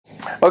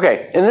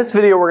Okay, in this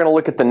video we're going to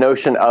look at the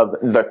notion of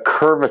the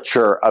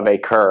curvature of a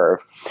curve.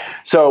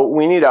 So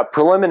we need a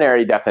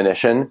preliminary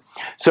definition.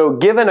 So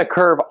given a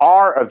curve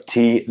r of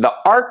t, the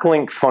arc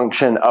length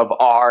function of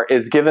r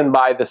is given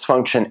by this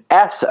function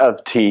s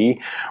of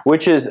t,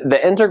 which is the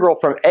integral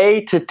from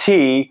a to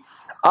t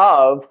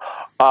of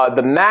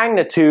the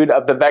magnitude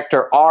of the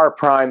vector r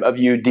prime of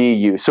u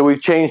du. So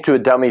we've changed to a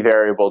dummy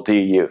variable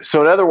du.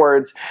 So in other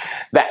words,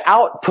 the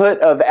output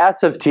of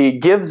s of t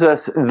gives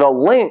us the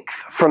length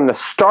from the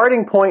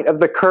starting point of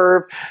the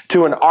curve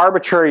to an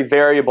arbitrary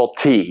variable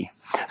t.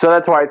 So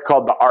that's why it's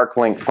called the arc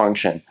length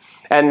function.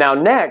 And now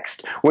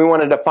next, we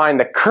want to define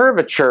the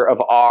curvature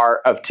of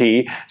r of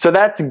t. So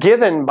that's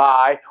given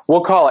by,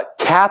 we'll call it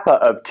kappa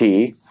of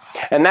t.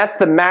 And that's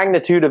the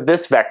magnitude of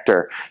this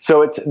vector.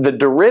 So it's the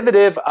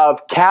derivative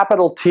of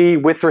capital T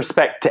with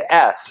respect to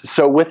s,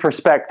 so with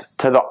respect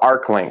to the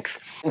arc length.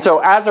 And so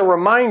as a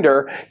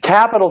reminder,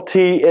 capital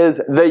T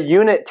is the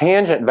unit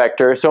tangent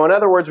vector. So in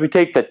other words, we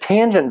take the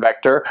tangent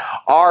vector,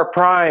 r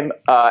prime,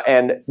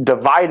 and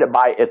divide it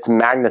by its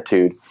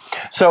magnitude.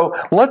 So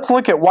let's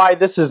look at why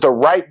this is the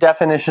right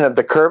definition of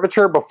the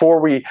curvature before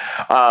we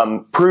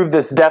prove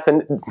this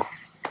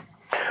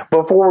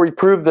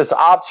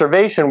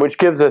observation, which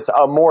gives us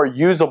a more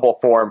usable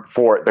form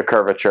for the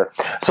curvature.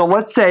 So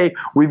let's say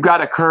we've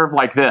got a curve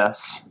like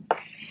this.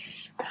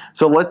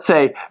 So let's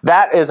say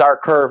that is our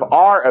curve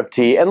r of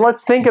t, and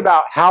let's think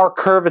about how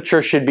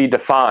curvature should be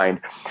defined.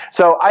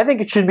 So I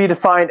think it should be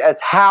defined as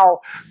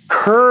how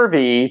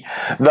curvy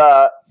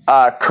the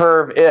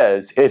curve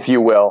is, if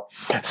you will.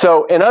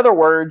 So in other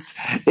words,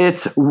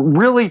 it's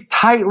really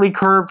tightly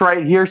curved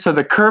right here, so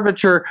the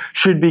curvature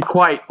should be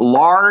quite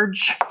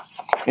large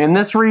in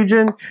this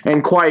region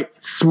and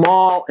quite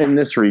small in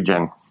this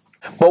region.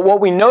 But what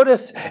we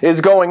notice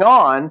is going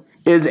on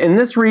is in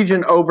this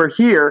region over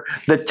here,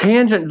 the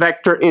tangent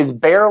vector is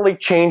barely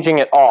changing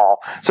at all.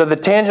 So the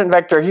tangent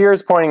vector here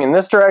is pointing in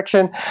this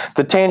direction.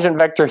 The tangent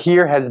vector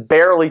here has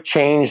barely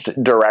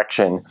changed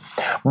direction.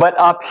 But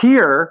up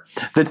here,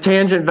 the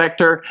tangent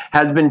vector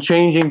has been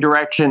changing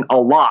direction a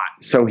lot.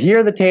 So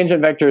here the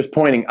tangent vector is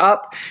pointing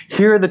up.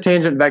 Here the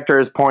tangent vector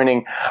is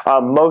pointing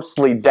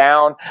mostly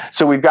down.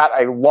 So we've got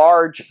a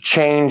large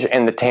change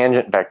in the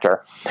tangent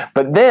vector.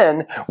 But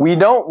then we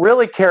don't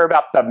really care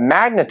about the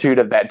magnitude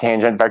of that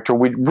tangent vector.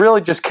 We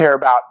really just care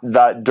about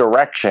the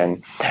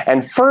direction.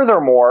 And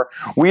furthermore,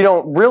 we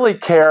don't really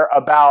care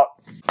about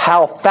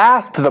how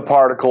fast the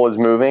particle is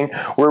moving.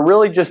 We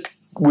really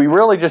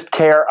just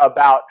care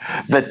about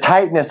the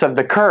tightness of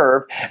the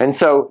curve, and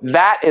so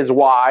that is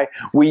why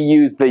we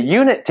use the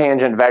unit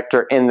tangent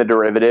vector in the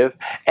derivative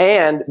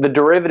and the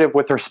derivative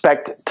with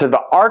respect to the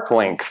arc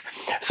length.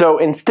 So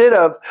instead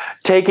of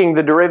taking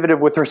the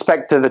derivative with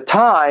respect to the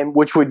time,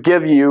 which would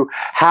give you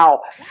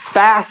how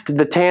fast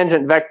the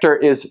tangent vector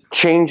is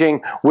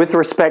changing with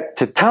respect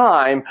to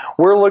time,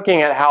 we're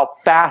looking at how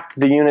fast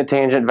the unit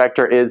tangent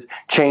vector is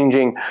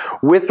changing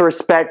with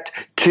respect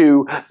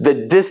to the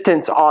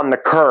distance on the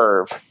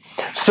curve.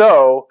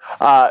 So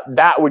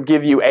that would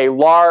give you a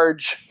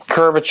large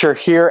curvature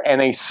here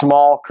and a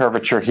small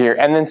curvature here,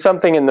 and then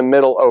something in the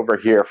middle over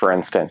here, for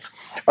instance.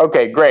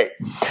 Okay, great.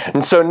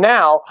 And so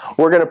now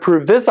we're going to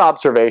prove this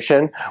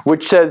observation,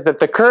 which says that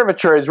the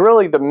curvature is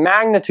really the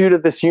magnitude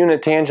of this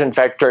unit tangent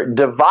vector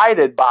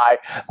divided by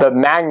the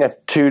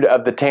magnitude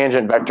of the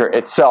tangent vector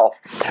itself.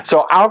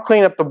 So I'll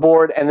clean up the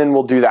board and then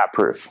we'll do that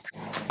proof.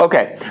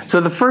 Okay,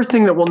 so the first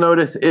thing that we'll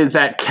notice is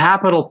that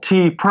capital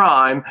T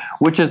prime,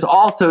 which is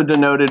also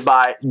denoted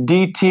by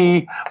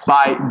dt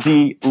by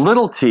d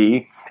little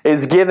t,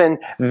 is given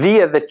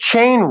via the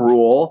chain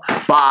rule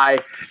by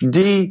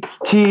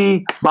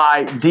dt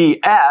by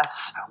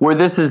ds, where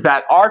this is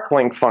that arc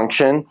length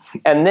function,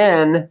 and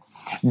then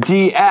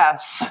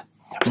ds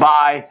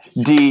by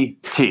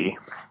dt.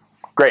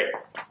 Great.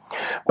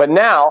 But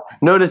now,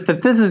 notice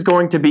that this is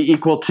going to be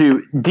equal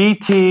to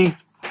dt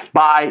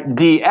by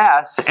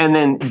ds and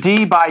then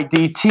d by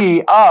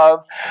dt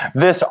of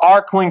this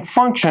arc length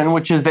function,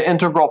 which is the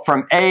integral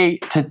from a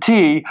to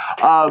t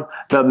of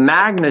the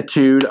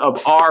magnitude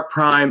of r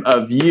prime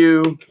of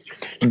u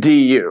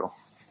du.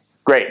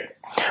 Great.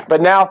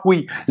 But now if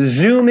we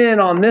zoom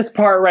in on this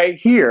part right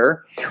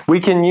here,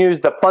 we can use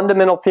the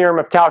fundamental theorem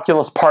of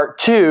calculus part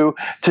 2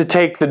 to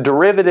take the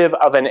derivative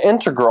of an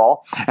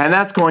integral, and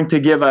that's going to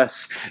give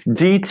us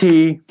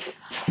dt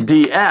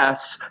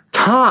ds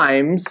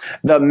times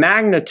the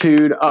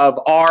magnitude of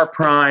r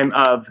prime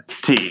of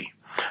t.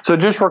 So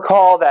just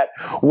recall that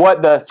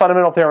what the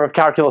fundamental theorem of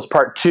calculus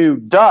part 2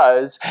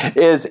 does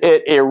is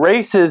it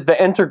erases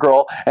the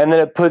integral and then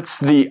it puts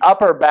the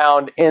upper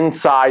bound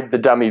inside the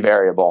dummy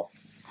variable.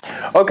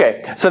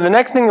 Okay, so the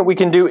next thing that we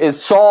can do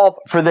is solve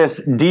for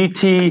this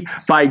dt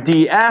by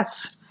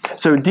ds.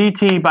 So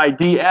dt by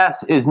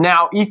ds is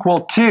now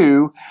equal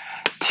to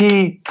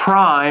t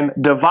prime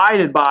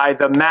divided by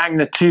the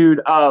magnitude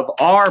of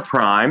r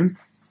prime.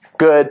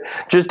 Good,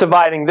 just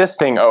dividing this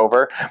thing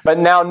over. But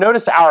now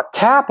notice our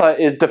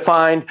kappa is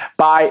defined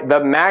by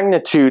the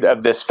magnitude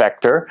of this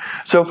vector.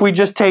 So if we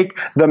just take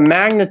the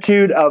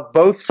magnitude of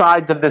both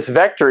sides of this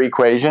vector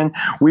equation,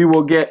 we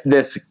will get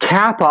this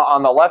kappa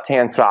on the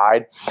left-hand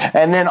side,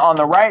 and then on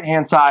the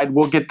right-hand side,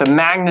 we'll get the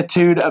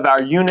magnitude of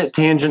our unit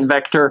tangent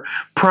vector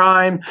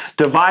prime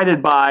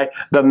divided by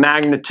the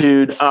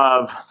magnitude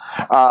of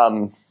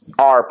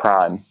r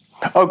prime.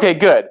 Okay,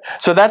 good.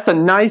 So that's a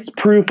nice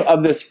proof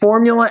of this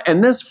formula,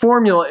 and this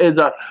formula is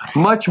a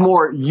much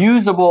more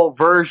usable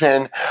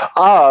version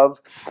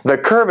of the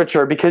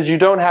curvature because you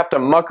don't have to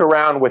muck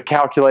around with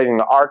calculating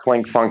the arc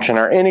length function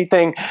or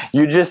anything.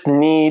 You just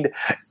need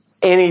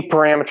any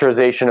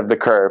parameterization of the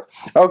curve.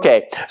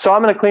 Okay, so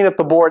I'm going to clean up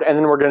the board and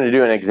then we're going to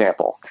do an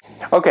example.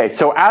 Okay,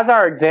 so as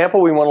our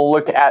example, we want to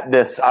look at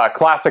this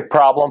classic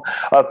problem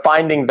of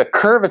finding the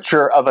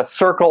curvature of a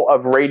circle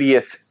of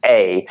radius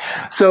A.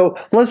 So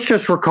let's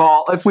just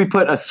recall, if we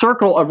put a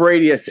circle of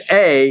radius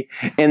A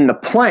in the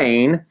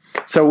plane,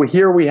 so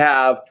here we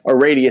have a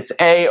radius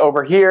A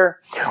over here.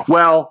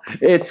 Well,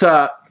 it's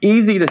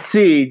easy to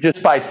see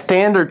just by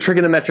standard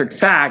trigonometric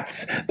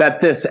facts that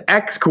this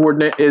x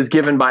coordinate is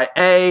given by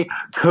A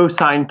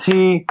cosine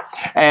t,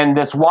 and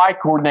this y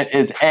coordinate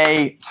is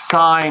A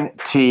sine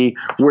t,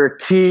 where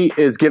t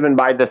is given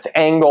by this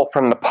angle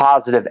from the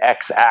positive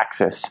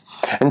x-axis.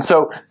 And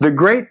so the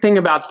great thing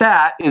about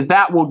that is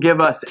that will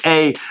give us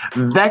a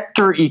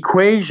vector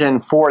equation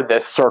for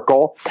this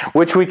circle,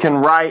 which we can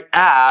write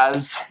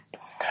as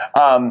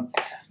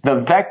the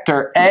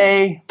vector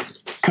A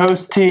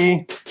cos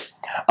t,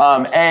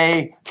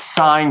 A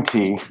sine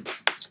t.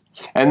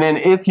 And then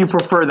if you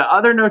prefer the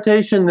other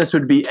notation, this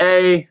would be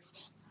A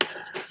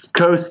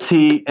cos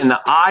t in the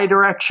I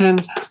direction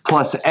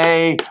plus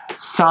A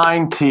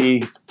sine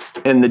t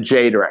in the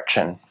j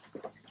direction.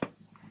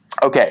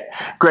 Okay,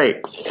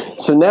 great.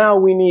 So now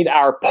we need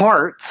our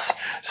parts.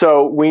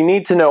 So we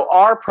need to know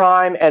r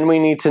prime and we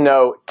need to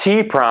know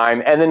t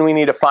prime, and then we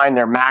need to find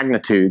their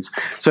magnitudes.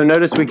 So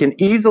notice we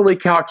can easily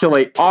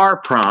calculate r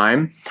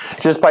prime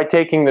just by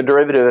taking the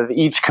derivative of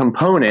each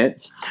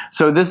component.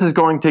 So this is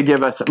going to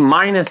give us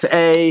minus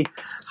a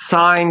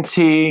sine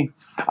t,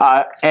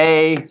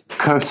 a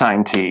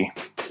cosine t.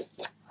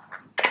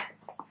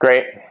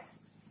 Great.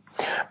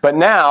 But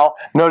now,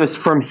 notice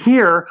from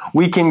here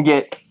we can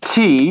get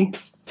t.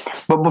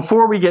 But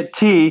before we get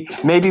t,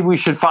 maybe we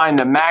should find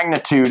the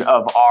magnitude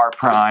of r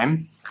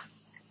prime.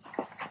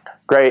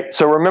 Great.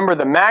 So remember,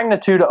 the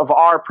magnitude of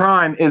r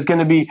prime is going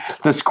to be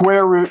the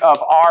square root of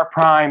r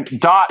prime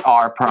dot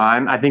r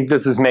prime. I think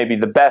this is maybe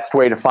the best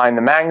way to find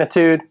the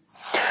magnitude.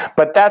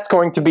 But that's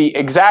going to be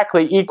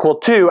exactly equal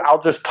to,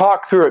 I'll just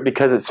talk through it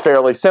because it's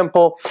fairly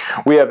simple.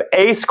 We have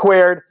a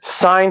squared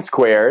sine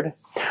squared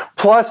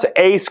plus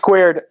a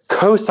squared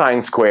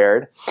cosine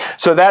squared.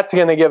 So that's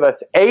going to give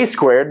us a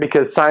squared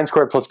because sine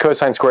squared plus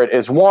cosine squared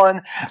is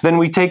 1. Then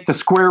we take the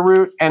square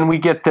root and we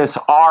get this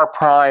r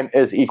prime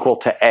is equal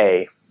to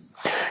a.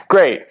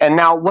 Great. And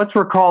now let's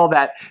recall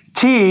that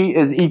t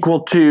is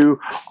equal to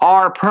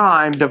r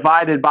prime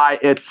divided by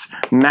its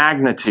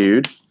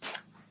magnitude.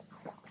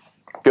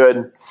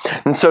 Good.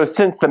 And so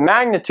since the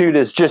magnitude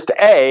is just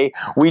a,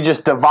 we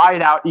just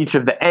divide out each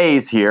of the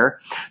a's here.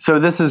 So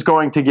this is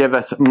going to give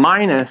us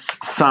minus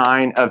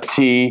sine of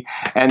t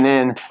and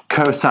then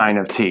cosine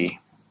of t.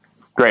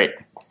 Great.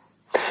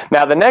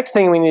 Now the next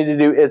thing we need to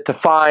do is to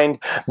find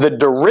the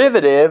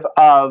derivative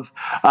of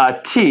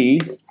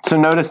t. So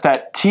notice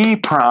that t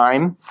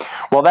prime,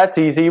 well, that's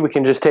easy. We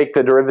can just take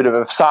the derivative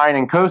of sine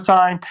and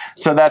cosine.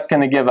 So that's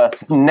going to give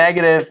us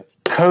negative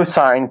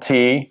cosine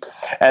t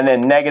and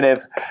then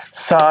negative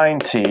sine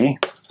t.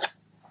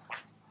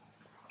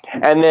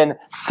 And then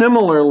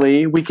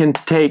similarly, we can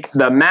take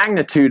the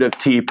magnitude of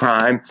t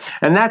prime,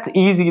 and that's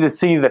easy to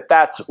see that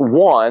that's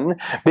 1,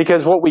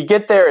 because what we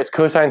get there is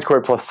cosine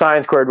squared plus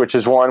sine squared, which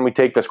is 1. We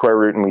take the square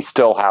root and we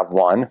still have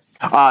 1.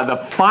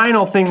 The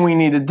final thing we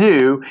need to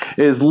do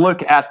is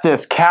look at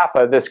this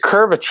kappa, this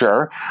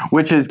curvature,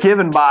 which is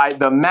given by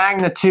the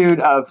magnitude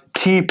of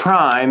t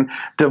prime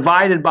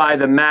divided by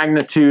the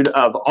magnitude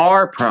of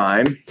r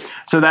prime.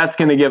 So that's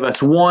going to give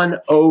us 1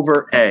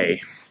 over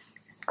a.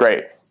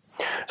 Great.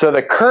 So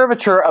the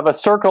curvature of a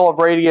circle of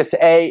radius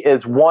a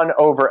is 1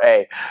 over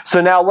a. So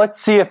now let's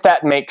see if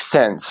that makes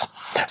sense.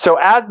 So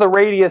as the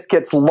radius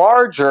gets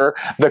larger,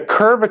 the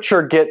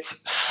curvature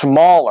gets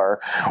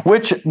smaller,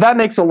 which that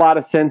makes a lot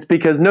of sense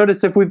because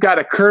notice if we've got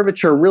a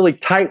curvature really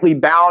tightly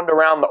bound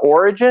around the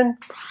origin,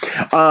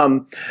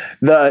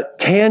 the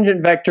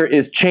tangent vector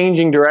is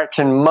changing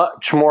direction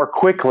much more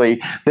quickly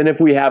than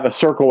if we have a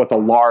circle with a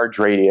large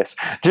radius.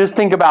 Just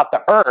think about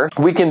the Earth.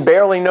 We can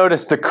barely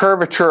notice the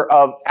curvature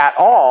at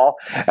all,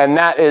 and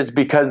that is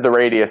because the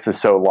radius is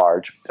so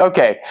large.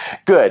 Okay,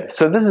 good.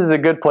 So this is a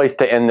good place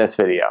to end this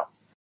video.